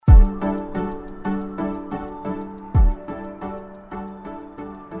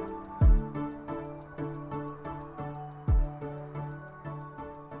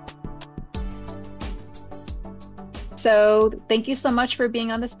So thank you so much for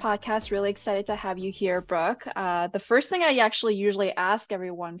being on this podcast. Really excited to have you here, Brooke. The first thing I actually usually ask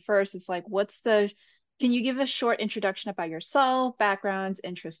everyone first is like, can you give a short introduction about yourself, backgrounds,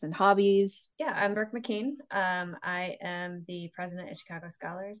 interests, and hobbies? Yeah, I'm Brooke McKean. I am the president of Chicago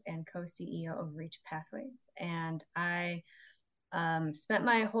Scholars and co-CEO of Reach Pathways. And I spent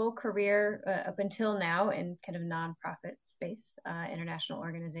my whole career up until now in kind of nonprofit space, international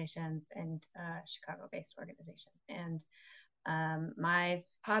organizations and Chicago-based organizations. And my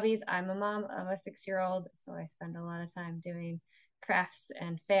hobbies, I'm a mom of a 6-year-old, so I spend a lot of time doing crafts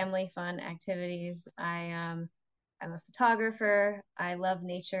and family fun activities. I'm a photographer. I love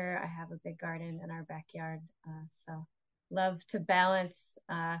nature. I have a big garden in our backyard. So love to balance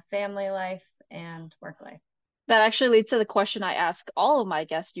family life and work life. That actually leads to the question I ask all of my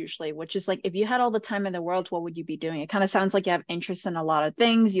guests usually, which is like, if you had all the time in the world, what would you be doing? It kind of sounds like you have interest in a lot of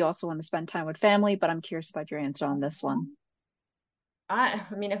things. You also want to spend time with family, but I'm curious about your answer on this one. I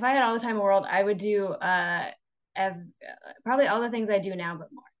mean, if I had all the time in the world, I would do probably all the things I do now, but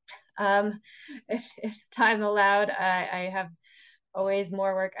more. If time allowed, I have always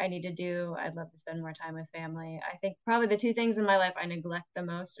more work I need to do. I'd love to spend more time with family. I think probably the two things in my life I neglect the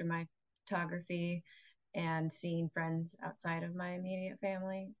most are my photography and seeing friends outside of my immediate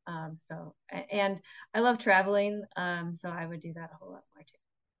family. And I love traveling. So I would do that a whole lot more too.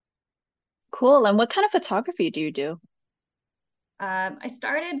 Cool. And what kind of photography do you do? I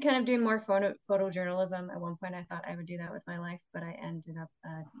started kind of doing more photojournalism. At one point, I thought I would do that with my life, but I ended up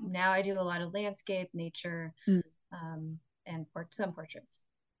now I do a lot of landscape, nature, and some portraits.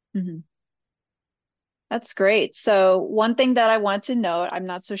 Mm-hmm. That's great. So one thing that I want to note, I'm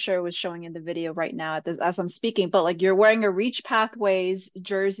not so sure it was showing in the video right now as I'm speaking, but like you're wearing a Reach Pathways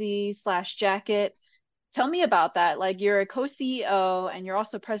jersey slash jacket. Tell me about that. Like you're a co-CEO and you're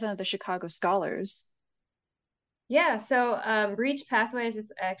also president of the Chicago Scholars. Yeah, so Reach Pathways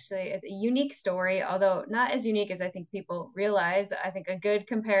is actually a unique story, although not as unique as I think people realize. I think a good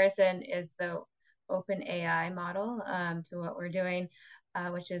comparison is the open AI model to what we're doing,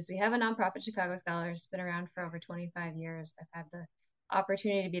 which is we have a nonprofit, Chicago Scholars, been around for over 25 years. I've had the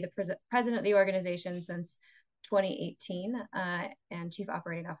opportunity to be the president of the organization since 2018 and chief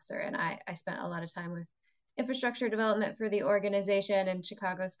operating officer. And I spent a lot of time with infrastructure development for the organization and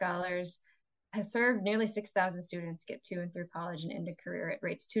Chicago Scholars has served nearly 6,000 students get to and through college and into career at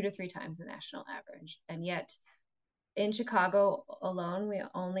rates 2 to 3 times the national average. And yet, in Chicago alone, we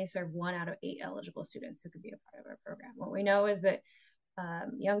only serve 1 out of 8 eligible students who could be a part of our program. What we know is that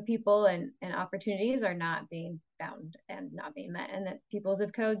young people and opportunities are not being found and not being met, and that people's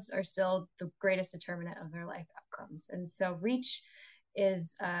zip codes are still the greatest determinant of their life outcomes. And so, Reach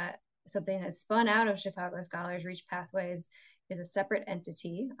is something that's spun out of Chicago Scholars. Reach Pathways is a separate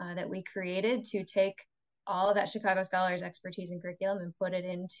entity that we created to take all of that Chicago Scholars expertise and curriculum and put it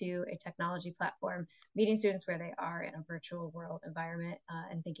into a technology platform, meeting students where they are in a virtual world environment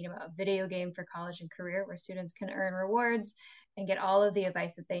and thinking about a video game for college and career where students can earn rewards and get all of the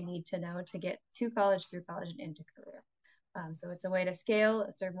advice that they need to know to get to college, through college, and into career. So it's a way to scale,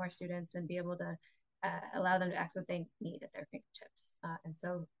 serve more students, and be able to allow them to access what they need at their fingertips. And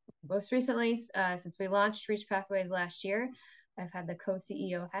so most recently, since we launched Reach Pathways last year, I've had the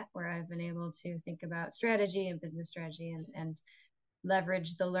co-CEO hat where I've been able to think about strategy and business strategy and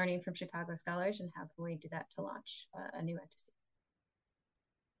leverage the learning from Chicago Scholars and how can we do that to launch a new entity.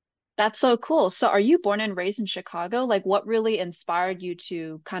 That's so cool. So are you born and raised in Chicago? Like what really inspired you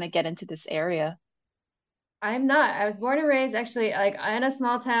to kind of get into this area? I'm not. I was born and raised actually like in a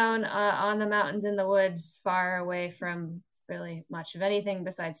small town on the mountains in the woods, far away from really much of anything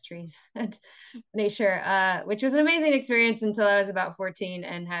besides trees and nature, which was an amazing experience until I was about 14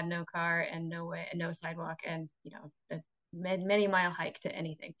 and had no car and no way, no sidewalk, and a many mile hike to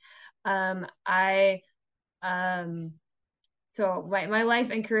anything. I so my life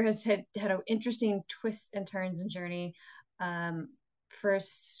and career has had an interesting twists and turns and journey.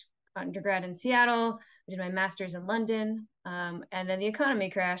 First undergrad in Seattle, I did my master's in London, and then the economy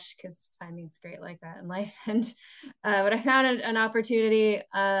crashed because timing's great like that in life. And but I found an opportunity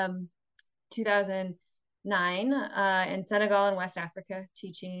 2009 in Senegal and West Africa,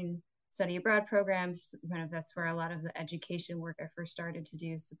 teaching study abroad programs. Kind of that's where a lot of the education work I first started to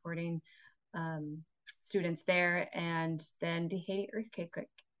do, supporting students there. And then the Haiti earthquake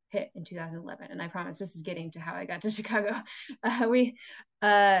hit in 2011. And I promise this is getting to how I got to Chicago.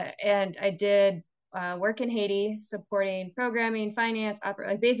 And I did work in Haiti, supporting programming, finance,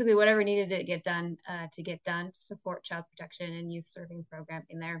 like basically whatever needed to get done to support child protection and youth serving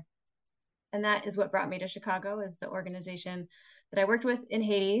programming there. And that is what brought me to Chicago. Is the organization that I worked with in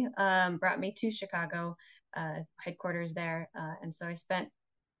Haiti brought me to Chicago, headquarters there. And so I spent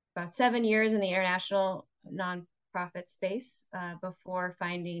about 7 years in the international nonprofit space before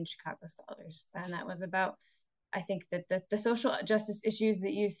finding Chicago Scholars. And that was about, I think that the social justice issues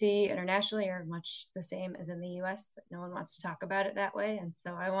that you see internationally are much the same as in the US, but no one wants to talk about it that way. And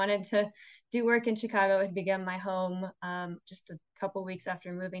so I wanted to do work in Chicago. It became my home. Just a couple weeks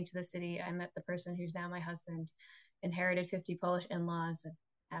after moving to the city, I met the person who's now my husband, inherited 50 Polish in-laws, and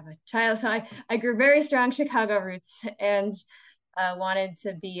have a child. So I grew very strong Chicago roots and wanted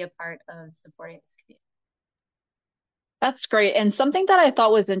to be a part of supporting this community. That's great. And something that I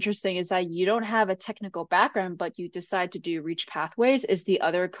thought was interesting is that you don't have a technical background, but you decide to do Reach Pathways. Is the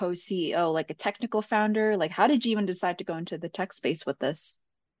other co-CEO like a technical founder? Like, how did you even decide to go into the tech space with this?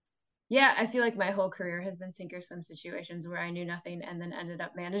 Yeah, I feel like my whole career has been sink or swim situations where I knew nothing and then ended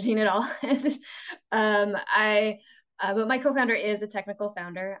up managing it all. And but my co-founder is a technical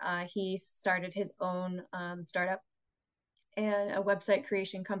founder. He started his own startup and a website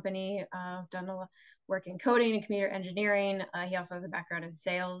creation company. Done a lot work in coding and computer engineering. He also has a background in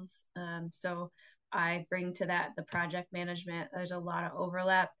sales. So I bring to that the project management. There's a lot of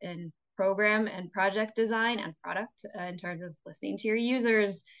overlap in program and project design and product in terms of listening to your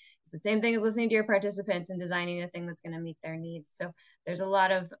users. It's the same thing as listening to your participants and designing a thing that's going to meet their needs. So there's a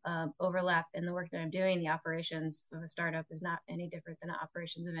lot of overlap in the work that I'm doing. The operations of a startup is not any different than the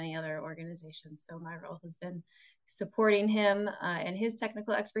operations of any other organization. So my role has been supporting him and his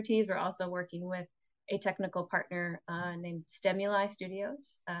technical expertise. We're also working with a technical partner named Stimuli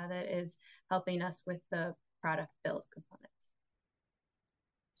Studios that is helping us with the product build components.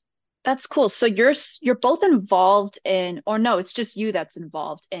 That's cool. So you're both involved in, or no, it's just you that's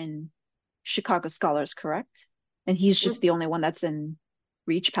involved in Chicago Scholars, correct? And he's We're, just the only one that's in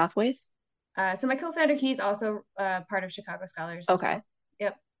Reach Pathways? so my co-founder, he's also part of Chicago Scholars as Okay.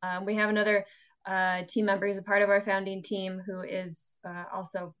 well. Yep. We have another team member who's a part of our founding team who is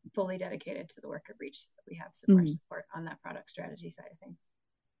also fully dedicated to the work of Reach. So we have some more Mhm. support on that product strategy side of things.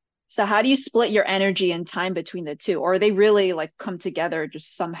 So how do you split your energy and time between the two? Or are they really like come together,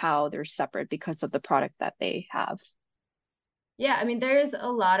 just somehow they're separate because of the product that they have? Yeah, I mean, there's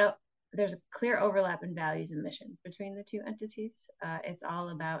a clear overlap in values and mission between the two entities. It's all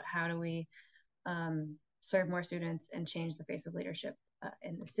about how do we serve more students and change the face of leadership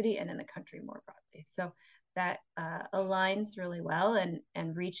in the city and in the country more broadly. So that aligns really well,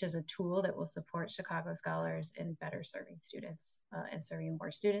 and Reach is a tool that will support Chicago Scholars in better serving students and serving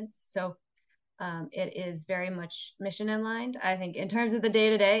more students. So it is very much mission aligned. I think in terms of the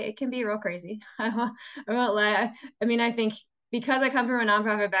day to day, it can be real crazy. I won't lie. I mean, I think because I come from a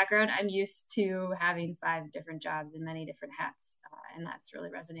nonprofit background, I'm used to having 5 different jobs and many different hats. And that's really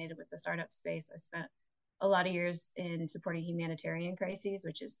resonated with the startup space. I spent a lot of years in supporting humanitarian crises,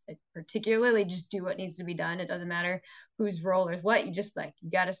 which is particularly just do what needs to be done. It doesn't matter whose role or what, you just like, you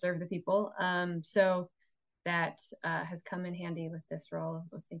got to serve the people. So that has come in handy with this role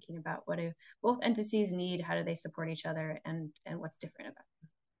of thinking about what do both entities need, how do they support each other, and what's different about them.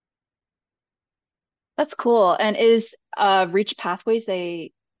 That's cool. And is Reach Pathways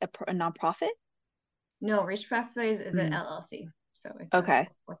a nonprofit? No, Reach Pathways is an Mm, LLC, so it's a okay.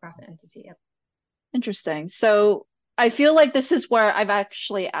 for-profit entity. Yep. Interesting. So I feel like this is where I've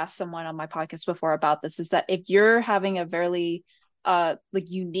actually asked someone on my podcast before about this, is that if you're having a very like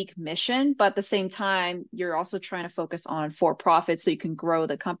unique mission, but at the same time you're also trying to focus on for profit so you can grow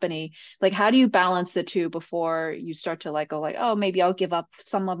the company, like how do you balance the two before you start to like go like, oh, maybe I'll give up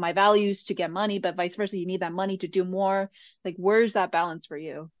some of my values to get money, but vice versa, you need that money to do more. Like where's that balance for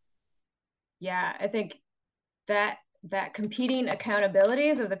you? Yeah, I think that that competing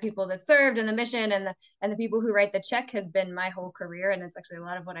accountabilities of the people that served and the mission and the people who write the check has been my whole career, and it's actually a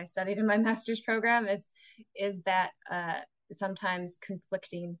lot of what I studied in my master's program is that sometimes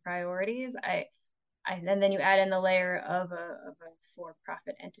conflicting priorities. And then you add in the layer of a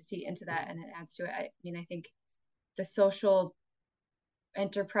for-profit entity into that, and it adds to it. I mean, I think the social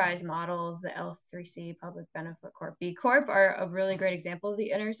enterprise models, the L3C, Public Benefit Corp, B Corp, are a really great example of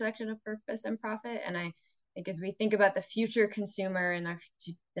the intersection of purpose and profit. And I think as we think about the future consumer and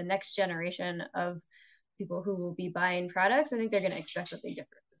the next generation of people who will be buying products, I think they're going to expect something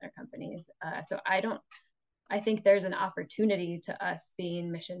different from their companies. I think there's an opportunity to us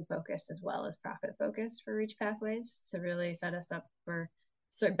being mission focused as well as profit focused for Reach Pathways to really set us up for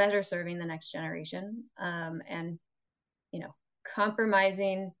better serving the next generation. And you know,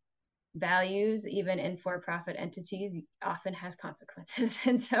 compromising values, even in for-profit entities, often has consequences.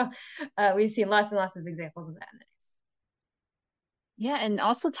 And so we've seen lots and lots of examples of that in the news. Yeah, and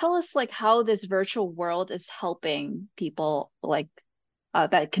also tell us like how this virtual world is helping people like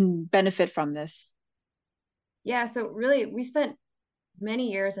that can benefit from this. Yeah, so really, we spent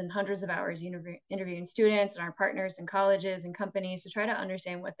many years and hundreds of hours interviewing students and our partners in colleges and companies to try to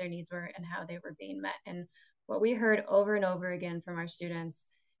understand what their needs were and how they were being met. And what we heard over and over again from our students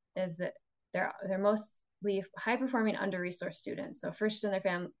is that they're mostly high performing under resourced students. So first in their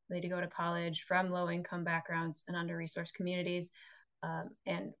family to go to college from low income backgrounds and under resourced communities,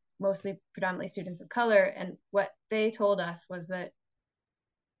 and mostly predominantly students of color. And what they told us was that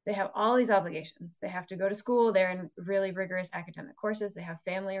they have all these obligations. They have to go to school. They're in really rigorous academic courses. They have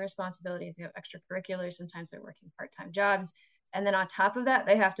family responsibilities. They have extracurriculars. Sometimes they're working part-time jobs. And then on top of that,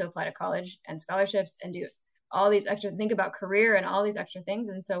 they have to apply to college and scholarships and do all these extra, think about career and all these extra things.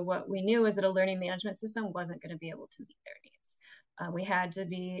 And so what we knew is that a learning management system wasn't going to be able to meet their needs. We had to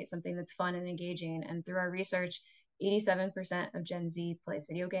be something that's fun and engaging. And through our research, 87% of Gen Z plays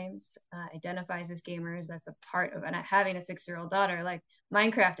video games, identifies as gamers. That's a part of, and having a 6-year-old daughter, like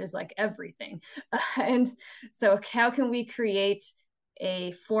Minecraft is like everything. And so, how can we create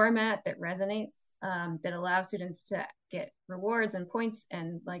a format that resonates, that allows students to get rewards and points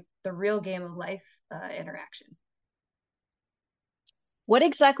and like the real game of life interaction? What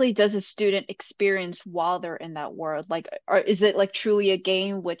exactly does a student experience while they're in that world? Like, is it like truly a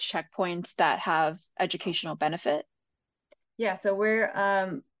game with checkpoints that have educational benefit? Yeah, so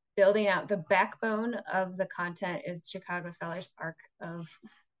we're building out the backbone of the content is Chicago Scholars Arc of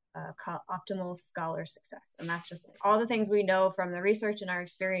optimal scholar success. And that's just all the things we know from the research and our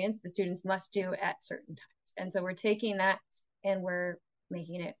experience the students must do at certain times. And so we're taking that and we're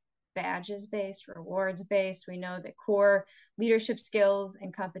making it badges based, rewards based. We know that core leadership skills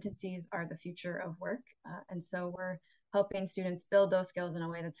and competencies are the future of work. And so we're helping students build those skills in a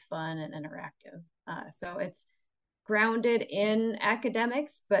way that's fun and interactive. So it's grounded in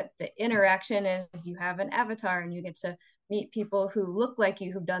academics, but the interaction is you have an avatar and you get to meet people who look like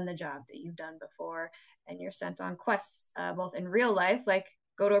you, who've done the job that you've done before, and you're sent on quests, both in real life, like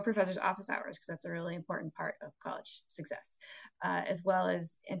go to a professor's office hours, because that's a really important part of college success, as well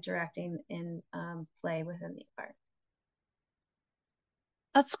as interacting in play within the environment.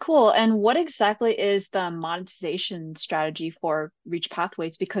 That's cool. And what exactly is the monetization strategy for Reach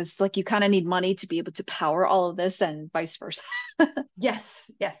Pathways? Because like you kind of need money to be able to power all of this and vice versa.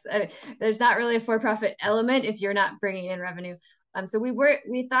 Yes, yes. I mean, there's not really a for-profit element if you're not bringing in revenue. So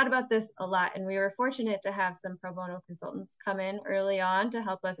we thought about this a lot, and we were fortunate to have some pro bono consultants come in early on to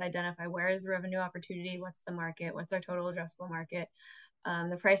help us identify where is the revenue opportunity, what's the market, what's our total addressable market,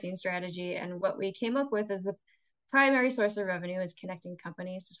 the pricing strategy, and what we came up with is the primary source of revenue is connecting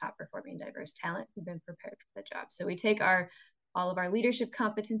companies to top performing diverse talent who've been prepared for the job. So we take our all of our leadership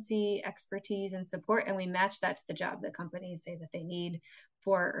competency, expertise, and support, and we match that to the job that companies say that they need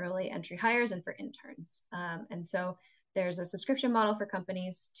for early entry hires and for interns. And so there's a subscription model for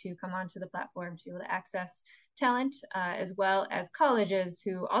companies to come onto the platform to be able to access talent, as well as colleges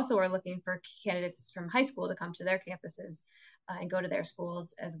who also are looking for candidates from high school to come to their campuses and go to their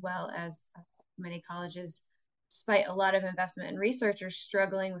schools, as well as many colleges, despite a lot of investment in research, are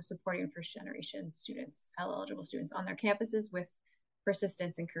struggling with supporting first generation students, Pell eligible students on their campuses with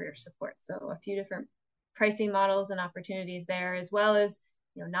persistence and career support. So a few different pricing models and opportunities there, as well as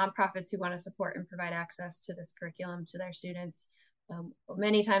nonprofits who want to support and provide access to this curriculum to their students.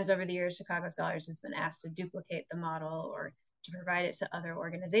 Many times over the years, Chicago Scholars has been asked to duplicate the model or to provide it to other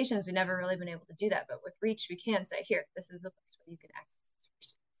organizations. We've never really been able to do that, but with Reach, we can say, here, this is the place where you can access this for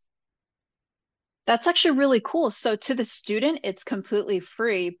students. That's actually really cool. So to the student, it's completely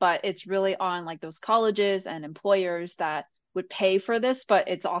free, but it's really on like those colleges and employers that would pay for this, but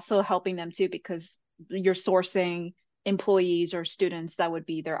it's also helping them too because you're sourcing employees or students that would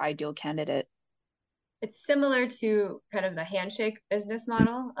be their ideal candidate. It's similar to kind of the handshake business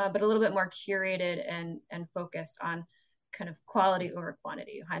model, but a little bit more curated and focused on kind of quality over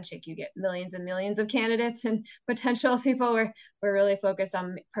quantity. Handshake, you get millions and millions of candidates and potential people. We're really focused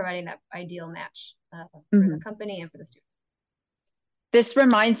on providing that ideal match for the Mhm. company and for the student. This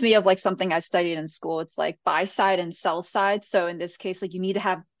reminds me of like something I studied in school. It's like buy side and sell side. So in this case, like you need to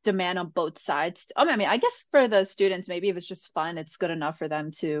have demand on both sides. I mean, I guess for the students, maybe if it's just fun, it's good enough for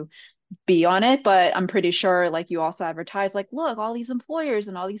them to be on it. But I'm pretty sure like you also advertise like, look, all these employers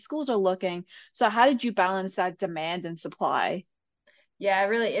and all these schools are looking. So how did you balance that demand and supply? Yeah, it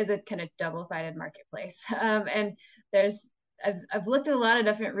really is a kind of double-sided marketplace. And there's I've looked at a lot of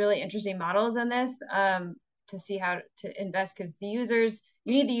different really interesting models on this, to see how to invest, because the users,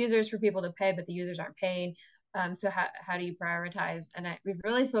 you need the users for people to pay, but the users aren't paying. So how do you prioritize? And we've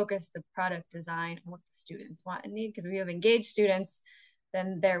really focused the product design on what the students want and need, because if we have engaged students,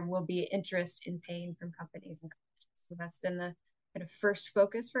 then there will be interest in paying from companies and colleges. So that's been kind of first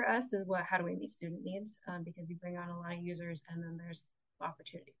focus for us is how do we meet student needs, because you bring on a lot of users and then there's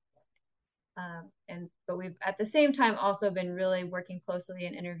opportunity. But we've at the same time also been really working closely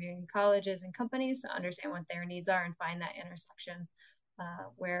and interviewing colleges and companies to understand what their needs are and find that intersection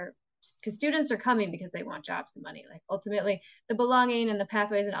where, because students are coming because they want jobs and money. Like ultimately, the belonging and the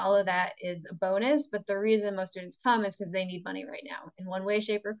pathways and all of that is a bonus. But the reason most students come is because they need money right now in one way,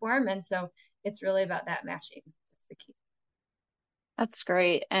 shape, or form. And so it's really about that matching. That's the key. That's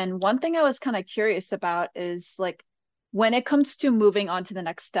great. And one thing I was kind of curious about is like when it comes to moving on to the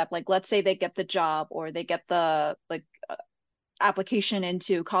next step, like let's say they get the job or they get the like application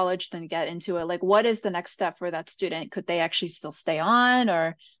into college, then get into it. Like what is the next step for that student? Could they actually still stay on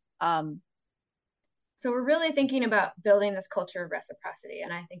or um So we're really thinking about building this culture of reciprocity.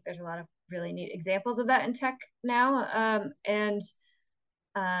 And I think there's a lot of really neat examples of that in tech now. And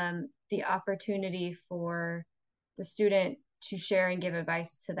the opportunity for the student to share and give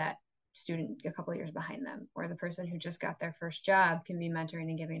advice to that student a couple of years behind them, or the person who just got their first job can be mentoring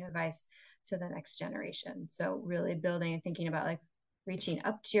and giving advice to the next generation. So really building and thinking about like reaching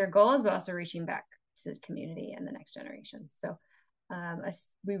up to your goals, but also reaching back to the community and the next generation. So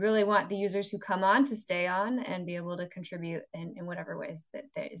we really want the users who come on to stay on and be able to contribute in whatever ways that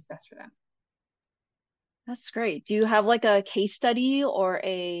is best for them. that's great. Do you have like a case study or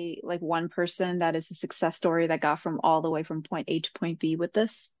a like one person that is a success story that got from all the way from point A to point B with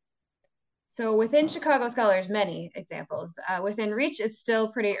this? So within Chicago Scholars, many examples. Within Reach, it's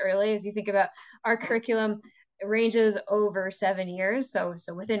still pretty early as you think about our curriculum ranges over 7 years. So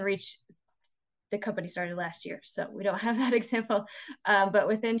within Reach, the company started last year, so we don't have that example. But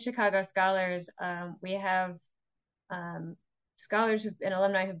within Chicago Scholars, we have scholars and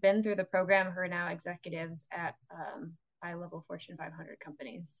alumni who've been through the program who are now executives at high-level Fortune 500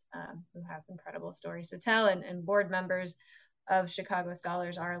 companies who have incredible stories to tell, and board members of Chicago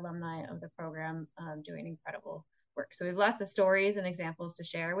Scholars are alumni of the program doing incredible work. So we have lots of stories and examples to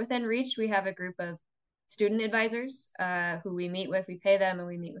share. Within Reach, we have a group of student advisors who we meet with. We pay them and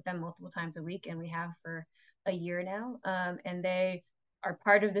we meet with them multiple times a week, and we have for a year now. And they are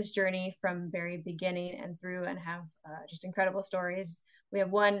part of this journey from very beginning and through, and have just incredible stories. We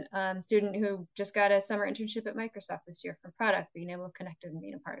have one student who just got a summer internship at Microsoft this year for product, being able to connect and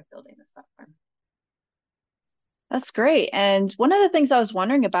being a part of building this platform. That's great. And one of the things I was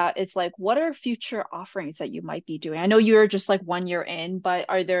wondering about is like, what are future offerings that you might be doing? I know you're just like 1 year in, but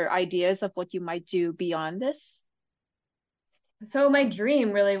are there ideas of what you might do beyond this? So my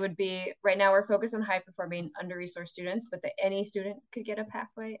dream really would be, right now we're focused on high performing under-resourced students, but that any student could get a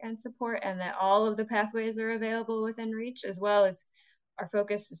pathway and support, and that all of the pathways are available within reach, as well as our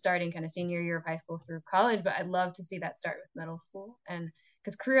focus is starting kind of senior year of high school through college. But I'd love to see that start with middle school, and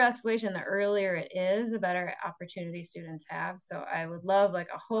because career exploration, the earlier it is, the better opportunity students have. So I would love like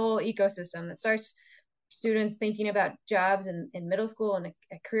a whole ecosystem that starts students thinking about jobs in middle school and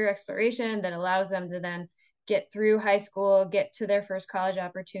a career exploration that allows them to then get through high school, get to their first college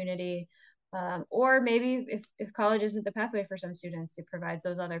opportunity. Or maybe if college isn't the pathway for some students, it provides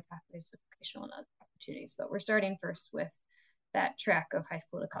those other pathways, vocational and other opportunities. But we're starting first with that track of high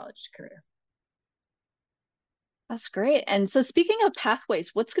school to college to career. That's great. And so speaking of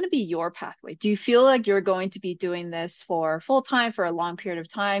pathways, what's going to be your pathway? Do you feel like you're going to be doing this for full time for a long period of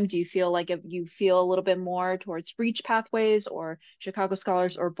time? Do you feel like if you feel a little bit more towards Reach pathways or Chicago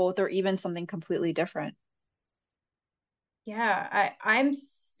Scholars or both or even something completely different? Yeah, I'm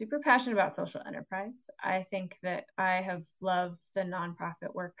super passionate about social enterprise. I think that I have loved the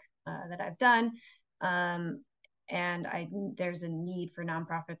nonprofit work that I've done. Um, and there's a need for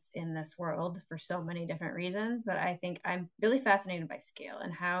nonprofits in this world for so many different reasons. But I think I'm really fascinated by scale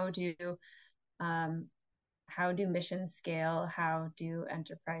and um, how do missions scale? How do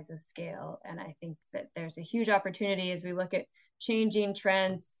enterprises scale? And I think that there's a huge opportunity as we look at changing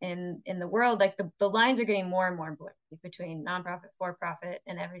trends in the world. Like the lines are getting more and more blurry between nonprofit, for profit,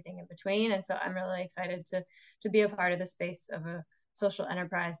 and everything in between. And so I'm really excited to be a part of the space of a social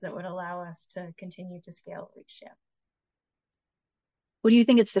enterprise that would allow us to continue to scale reach. Yeah. What do you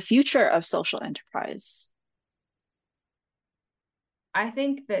think it's the future of social enterprise? I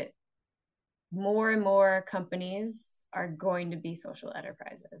think that more and more companies are going to be social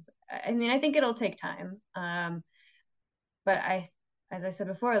enterprises. I mean, I think it'll take time. But as I said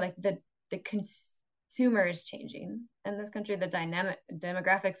before, like the consumer is changing in this country. The dynamic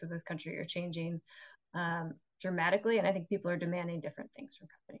demographics of this country are changing dramatically, and I think people are demanding different things from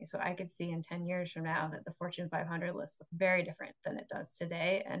companies. So I could see in 10 years from now that the Fortune 500 list looks very different than it does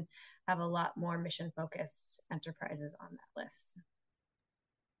today, and have a lot more mission focused enterprises on that list.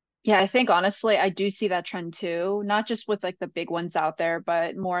 Yeah, I think honestly, I do see that trend too. Not just with like the big ones out there,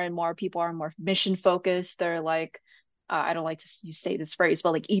 but more and more people are more mission focused. They're like, I don't like to you say this phrase,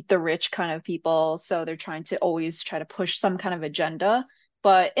 but like eat the rich kind of people. So they're trying to always try to push some kind of agenda,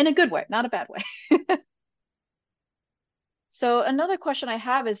 but in a good way, not a bad way. So another question I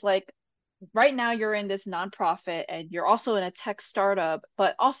have is like, right now you're in this nonprofit and you're also in a tech startup,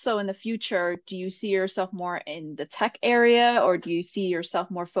 but also in the future, do you see yourself more in the tech area or do you see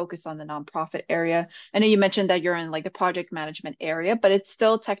yourself more focused on the nonprofit area? I know you mentioned that you're in like the project management area, but it's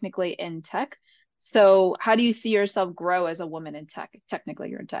still technically in tech. So how do you see yourself grow as a woman in tech? Technically,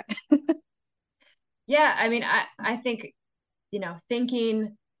 you're in tech. Yeah, I mean, I think,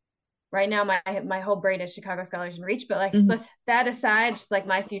 thinking right now my whole brain is Chicago Scholars and Reach, but like Mhm, let that aside, just like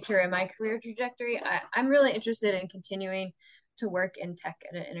my future and my career trajectory, I'm really interested in continuing to work in tech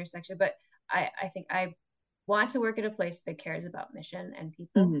at an intersection. But I think I want to work at a place that cares about mission and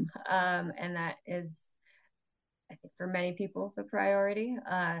people. mhm. And that is, I think, for many people, the priority.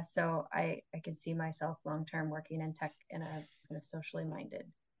 So I can see myself long term working in tech in a kind of socially minded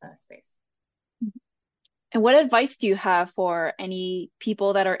space. And what advice do you have for any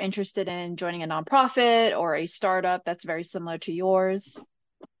people that are interested in joining a nonprofit or a startup that's very similar to yours?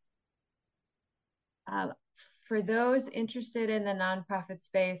 Um, for those interested in the nonprofit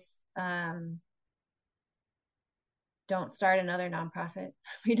space, don't start another nonprofit.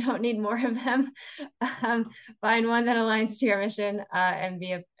 We don't need more of them. Um, Find one that aligns to your mission and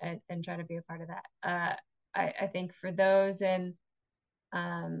and try to be a part of that. I think for those in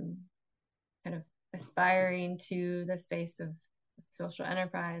um, kind of aspiring to the space of social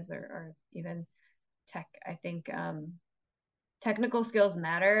enterprise or even tech, I think technical skills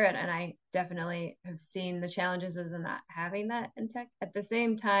matter, and I definitely have seen the challenges of not having that in tech. At the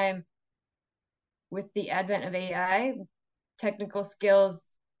same time, with the advent of AI, technical skills,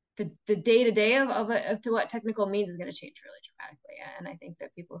 the day to day of to what technical means is going to change really dramatically. And I think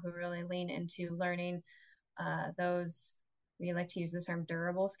that people who really lean into learning those, we like to use the term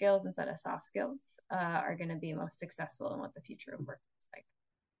durable skills instead of soft skills, are going to be most successful in what the future of work looks like.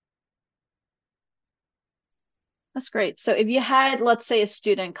 That's great. So if you had, let's say, a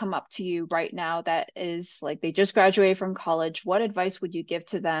student come up to you right now that is like they just graduated from college, what advice would you give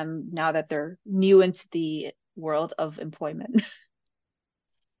to them now that they're new into the world of employment?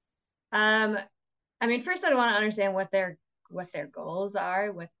 Um, I mean, first I'd want to understand what their goals are,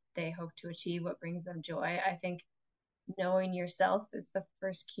 what they hope to achieve, what brings them joy. I think knowing yourself is the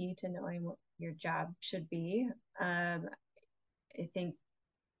first key to knowing what your job should be. I think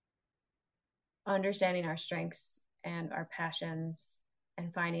understanding our strengths and our passions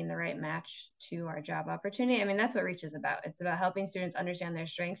and finding the right match to our job opportunity. I mean, that's what Reach is about. It's about helping students understand their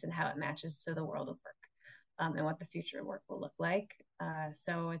strengths and how it matches to the world of work, and what the future of work will look like.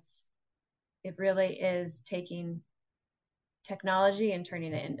 So it really is taking technology and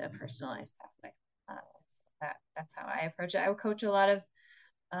turning it into a personalized pathway. So that's how I approach it. I would coach a lot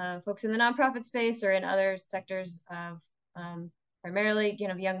of folks in the nonprofit space or in other sectors of primarily,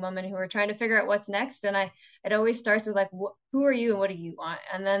 young women who are trying to figure out what's next. And it always starts with like, who are you and what do you want?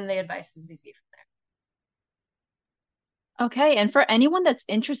 And then the advice is easy from Okay, and for anyone that's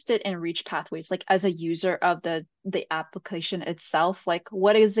interested in Reach Pathways, like as a user of the application itself, like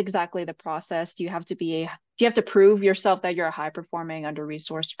what is exactly the process? Do you have to prove yourself that you're a high performing under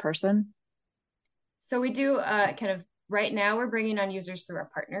resourced person? So we do kind of right now we're bringing on users through our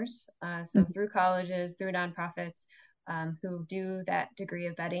partners, so Mhm. through colleges, through nonprofits who do that degree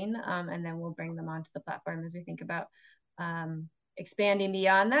of vetting, and then we'll bring them onto the platform as we think about expanding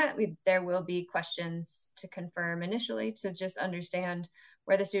beyond that. There will be questions to confirm initially to just understand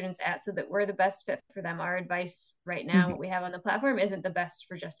where the students at so that we're the best fit for them. Our advice right now, what Mhm. we have on the platform, isn't the best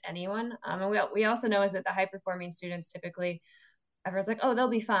for just anyone. And we also know is that the high performing students typically everyone's like, oh, they'll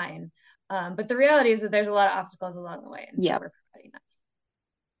be fine. But the reality is that there's a lot of obstacles along the way. And so Yeah. we're providing that.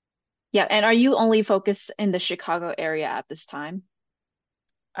 Yeah. And are you only focused in the Chicago area at this time?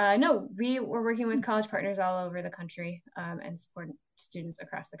 No, we were working with college partners all over the country and support students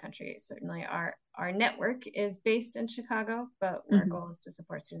across the country. Certainly, our network is based in Chicago, but our Mhm. goal is to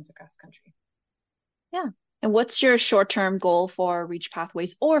support students across the country. Yeah. And what's your short-term goal for Reach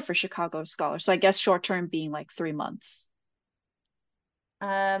Pathways or for Chicago Scholars? So I guess short-term being like 3 months.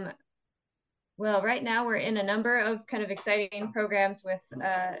 Um, well, right now we're in a number of kind of exciting programs with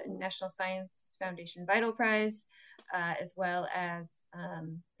National Science Foundation Vital Prize, as well as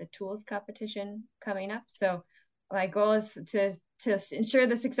the tools competition coming up. So my goal is to ensure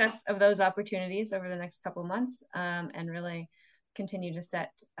the success of those opportunities over the next couple months, and really continue to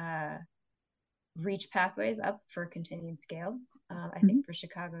set Reach Pathways up for continued scale. I think Mhm. for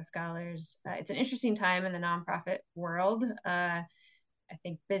Chicago scholars, it's an interesting time in the nonprofit world. I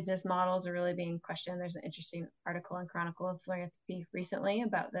think business models are really being questioned. There's an interesting article in Chronicle of Philanthropy recently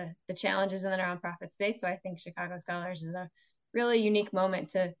about the challenges in the nonprofit space. So I think Chicago Scholars is a really unique moment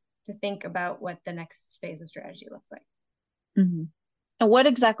to think about what the next phase of strategy looks like. Mhm. And what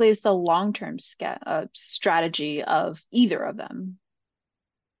exactly is the long-term strategy of either of them?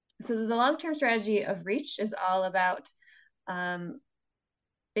 So the long-term strategy of Reach is all about um,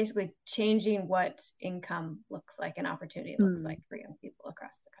 basically changing what income looks like and opportunity looks like Mm. for young people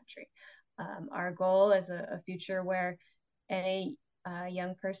across the country. Our goal is a future where any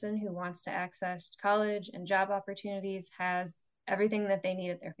young person who wants to access college and job opportunities has everything that they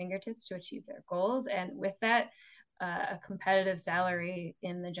need at their fingertips to achieve their goals. And with that, a competitive salary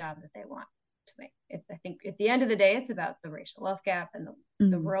in the job that they want to make. I think at the end of the day, it's about the racial wealth gap and the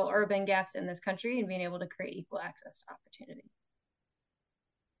Mm. rural urban gaps in this country and being able to create equal access to opportunity.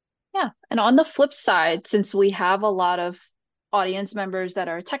 Yeah. And on the flip side, since we have a lot of audience members that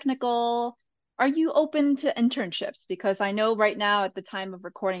are technical, are you open to internships? Because I know right now at the time of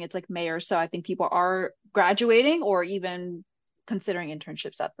recording, it's like May or so. I think people are graduating or even considering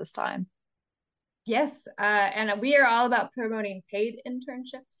internships at this time. Yes, and we are all about promoting paid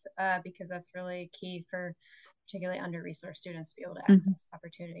internships because that's really key for particularly under-resourced students to be able to Mhm. access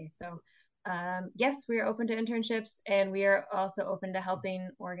opportunities. So, yes, we are open to internships, and we are also open to helping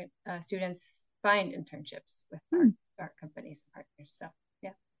students find internships with Hmm. our companies and partners. So,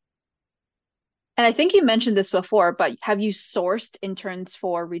 yeah. And I think you mentioned this before, but have you sourced interns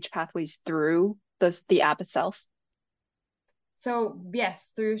for Reach Pathways through the app itself? So,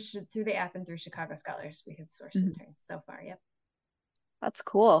 yes, through the app and through Chicago Scholars, we have sourced Mhm. interns so far. Yep. That's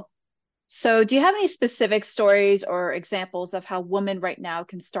cool. So, do you have any specific stories or examples of how women right now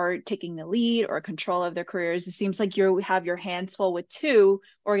can start taking the lead or control of their careers? It seems like you have your hands full with two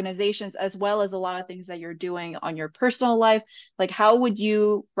organizations, as well as a lot of things that you're doing on your personal life. Like, how would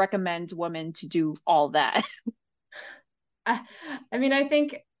you recommend women to do all that? I, I mean, I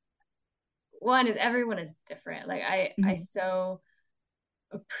think one is everyone is different. Like I Mhm. so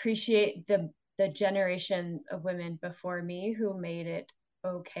appreciate the generations of women before me who made it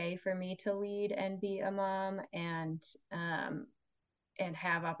okay for me to lead and be a mom and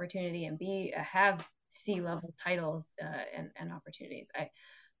have opportunity and be have C-level titles and opportunities.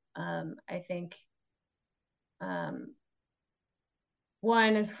 I think um,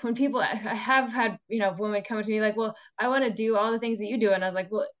 one is when people I have had women come to me like, well, I want to do all the things that you do, and I was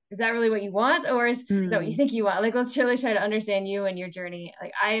like, well, is that really what you want, or is that what you Mm. think you want? Like, let's really try to understand you and your journey.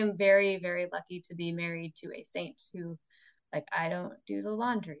 Like, I am very very lucky to be married to a saint who, like, I don't do the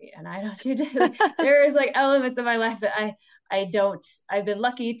laundry and I don't do like there is like elements of my life that I don't. I've been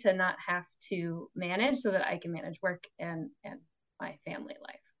lucky to not have to manage so that I can manage work and my family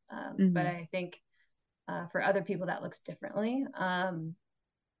life. But Mhm. I think for other people that looks differently.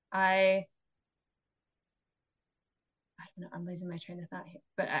 I I don't know. I'm losing my train of thought here,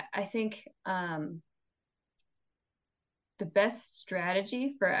 but I think the best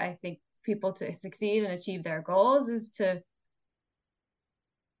strategy for I think people to succeed and achieve their goals is to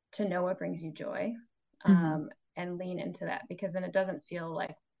know what brings you joy, Mhm. and lean into that because then it doesn't feel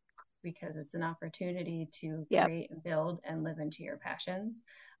like because it's an opportunity to Yep. create and build and live into your passions.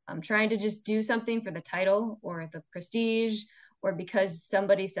 Trying to just do something for the title or the prestige or because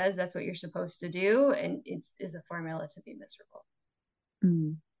somebody says that's what you're supposed to do and it's is a formula to be miserable.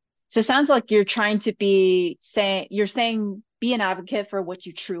 Mm. So it sounds like you're trying to be saying you're saying be an advocate for what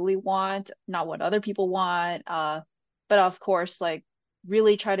you truly want, not what other people want. But of course, like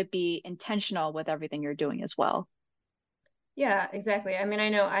really try to be intentional with everything you're doing as well. Yeah, exactly. I mean, I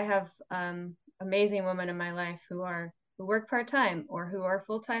know I have amazing women in my life who work part-time or who are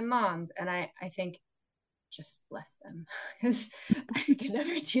full-time moms, and I think just bless them because I could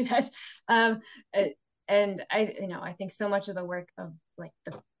never do that. Um, uh, and I think so much of the work of like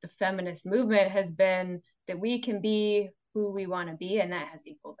the feminist movement has been that we can be who we want to be, and that has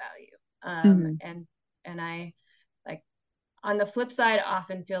equal value. Hmm. And I like on the flip side, I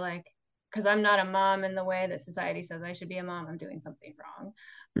often feel like because I'm not a mom in the way that society says I should be a mom, I'm doing something wrong.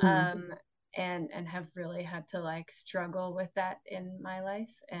 Hmm. And have really had to like struggle with that in my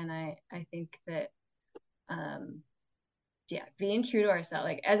life. And I think that um yeah, being true to ourselves,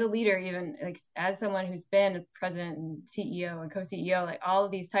 like as a leader, even like as someone who's been a president and CEO and co-CEO, like all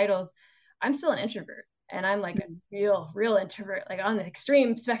of these titles, I'm still an introvert and I'm like a real introvert, like on the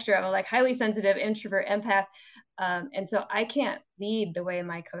extreme spectrum. I'm like highly sensitive, introvert, empath. And so I can't lead the way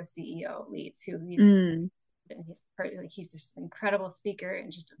my co-CEO leads, who Mm. he's just an incredible speaker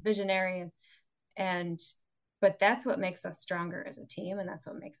and just a visionary and but that's what makes us stronger as a team, and that's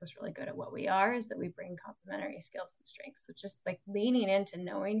what makes us really good at what we are, is that we bring complementary skills and strengths. So just like leaning into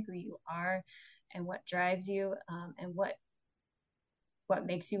knowing who you are and what drives you, and what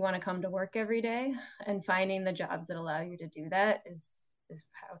makes you want to come to work every day, and finding the jobs that allow you to do that is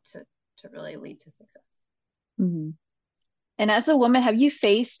how to really lead to success. Mhm. And as a woman, have you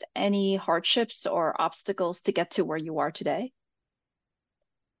faced any hardships or obstacles to get to where you are today?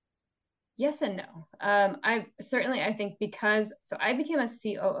 Yes and no. I've certainly, I think, because so I became a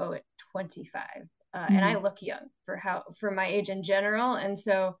COO at 25, and I Mm, look young for my age in general, and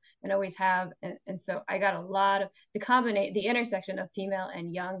so and always have, and so I got a lot of the intersection of female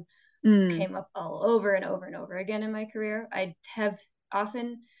and young mm, came up all over and over and over again in my career. I have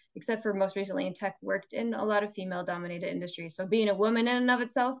often, except for most recently in tech, worked in a lot of female dominated industries. So being a woman in and of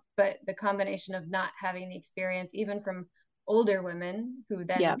itself, but the combination of not having the experience, even from older women who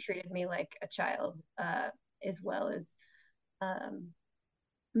yeah. then treated me like a child, as well as um,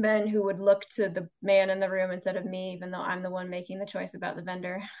 men who would look to the man in the room instead of me, even though I'm the one making the choice about the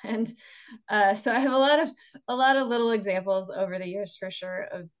vendor. And so I have a lot of little examples over the years for sure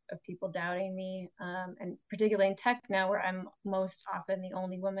of people doubting me, and particularly in tech now, where I'm most often the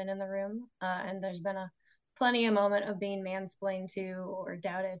only woman in the room, and there's been a plenty of moment of being mansplained to or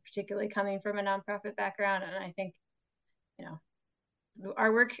doubted, particularly coming from a nonprofit background. And I think, you know,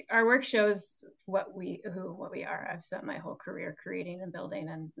 our work shows what we are. I've spent my whole career creating and building,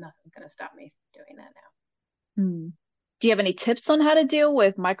 and nothing's going to stop me from doing that now. Mm. Do you have any tips on how to deal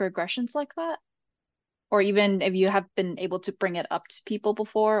with microaggressions like that? Or even if you have been able to bring it up to people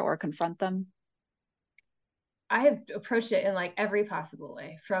before or confront them? I have approached it in like every possible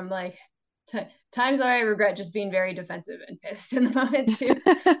way, from like times where I regret just being very defensive and pissed in the moment,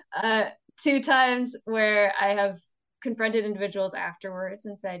 uh, to times where I have confronted individuals afterwards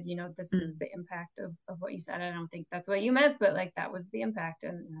and said, this is Mm, the impact of what you said. I don't think that's what you meant, but like that was the impact.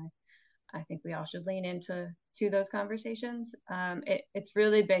 And I think we all should lean into those conversations. It's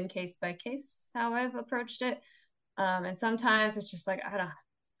really been case by case how I've approached it. And sometimes it's just like,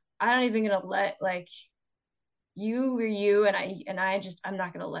 I don't even gonna let like you or you, I'm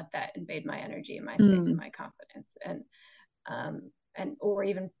not gonna let that invade my energy and my space and mm, my confidence, and or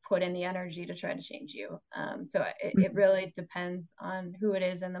even put in the energy to try to change you. So it mm, really depends on who it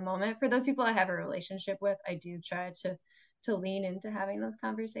is in the moment. For those people I have a relationship with, I do try to lean into having those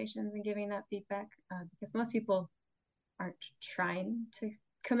conversations and giving that feedback, because most people aren't trying to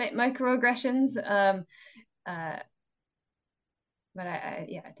commit microaggressions. Uh, but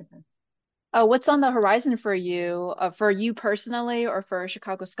yeah, it depends. What's on the horizon for you personally, or for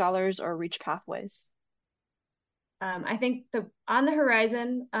Chicago Scholars or Reach Pathways? I think the on the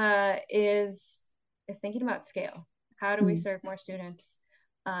horizon, is thinking about scale. How do we Mm. serve more students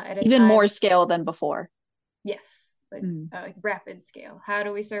at a Even more time? scale than before. Yes, Mm. like rapid scale. How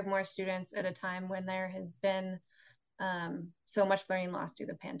do we serve more students at a time when there has been so much learning loss due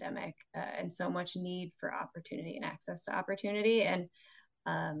to the pandemic, and so much need for opportunity and access to opportunity,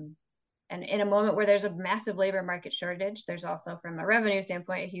 um, and in a moment where there's a massive labor market shortage, there's also, from a revenue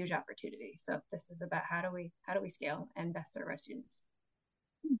standpoint, a huge opportunity. So this is about how do we scale and best serve our students.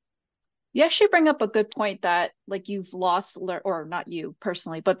 You actually bring up a good point that like you've lost or not you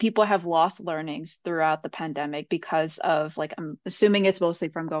personally, but people have lost learnings throughout the pandemic because of like I'm assuming it's mostly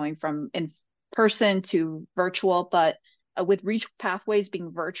from going from in person to virtual, but with Reach Pathways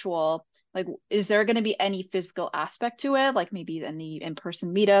being virtual, like is there going to be any physical aspect to it? Like maybe any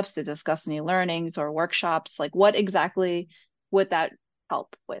in-person meetups to discuss any learnings or workshops? Like what exactly would that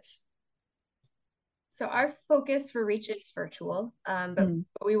help with? So our focus for Reach is virtual, Mm,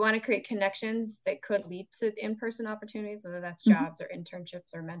 but we want to create connections that could lead to in-person opportunities, whether that's mhm. jobs or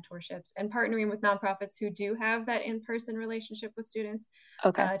internships or mentorships, and partnering with nonprofits who do have that in-person relationship with students,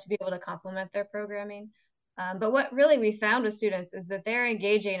 Okay. to be able to complement their programming. But what really we found with students is that they're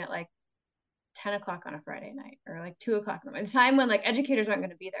engaging at like 10 o'clock on a Friday night, or like 2 o'clock in the time when like educators aren't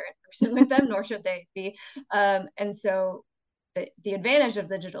going to be there in person with them, nor should they be. And so the advantage of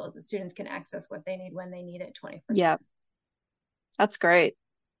digital is that students can access what they need when they need it 24/7. Yeah, that's great.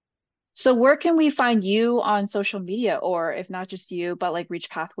 So where can we find you on social media, or if not just you, but like Reach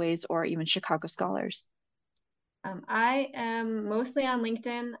Pathways or even Chicago Scholars? I am mostly on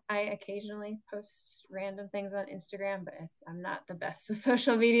LinkedIn. I occasionally post random things on Instagram, but I'm not the best with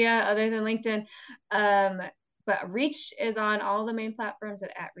social media other than LinkedIn. Um, but Reach is on all the main platforms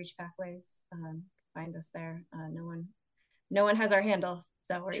at Reach Pathways. Find us there. No one has our handles,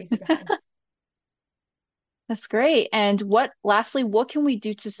 so we're easy to find. That's great. And lastly, what can we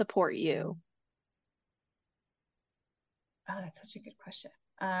do to support you? Oh, that's such a good question.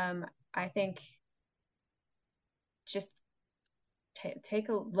 I think just take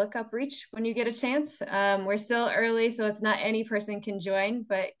a look up Reach when you get a chance. We're still early, so it's not any person can join,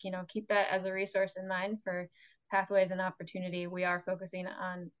 but keep that as a resource in mind for pathways and opportunity. We are focusing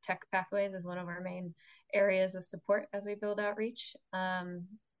on tech pathways as one of our main areas of support as we build out Reach. And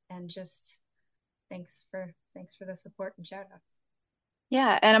just thanks for the support and shout outs.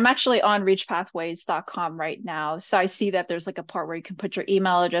 Yeah, and I'm actually on reachpathways.com right now. So I see that there's like a part where you can put your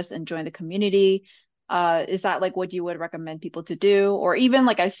email address and join the community. Is that like what you would recommend people to do? Or even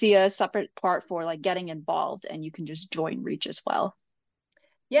like I see a separate part for like getting involved and you can just join Reach as well.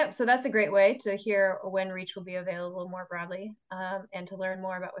 Yep, so that's a great way to hear when Reach will be available more broadly, and to learn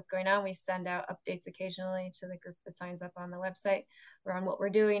more about what's going on. We send out updates occasionally to the group that signs up on the website around what we're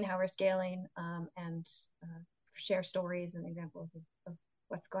doing, how we're scaling, and share stories and examples of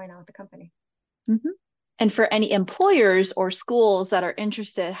what's going on with the company. Mhm. And for any employers or schools that are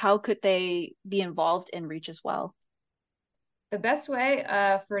interested, how could they be involved in Reach as well? The best way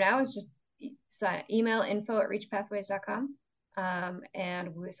for now is just email info@reachpathways.com,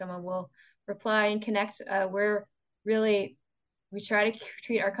 and someone will reply and connect. We try to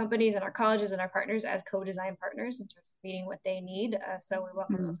treat our companies and our colleges and our partners as co-design partners in terms of meeting what they need. So we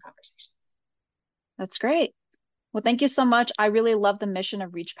welcome Mhm. those conversations. That's great. Well, thank you so much. I really love the mission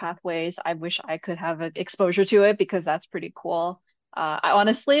of Reach Pathways. I wish I could have exposure to it because that's pretty cool. I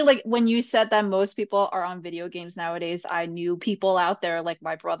honestly, like when you said that most people are on video games nowadays, I knew people out there like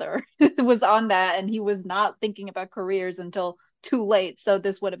my brother was on that and he was not thinking about careers until too late. So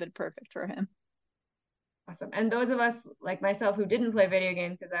this would have been perfect for him. Awesome. And those of us like myself who didn't play video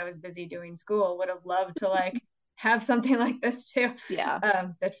games because I was busy doing school would have loved to like have something like this too,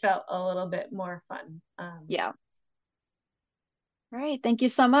 Yeah. that felt a little bit more fun. Yeah. All right. Thank you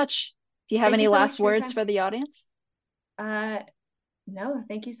so much. Do you have Thank you any so much last for your words time. for the audience? Uh, No,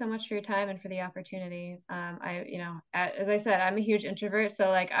 thank you so much for your time and for the opportunity. As I said, I'm a huge introvert, so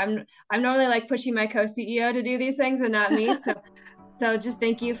like I'm normally like pushing my co-CEO to do these things and not me. So just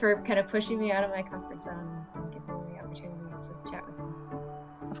thank you for kind of pushing me out of my comfort zone and giving me the opportunity to chat with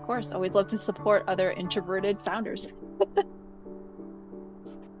you. Of course, always love to support other introverted founders.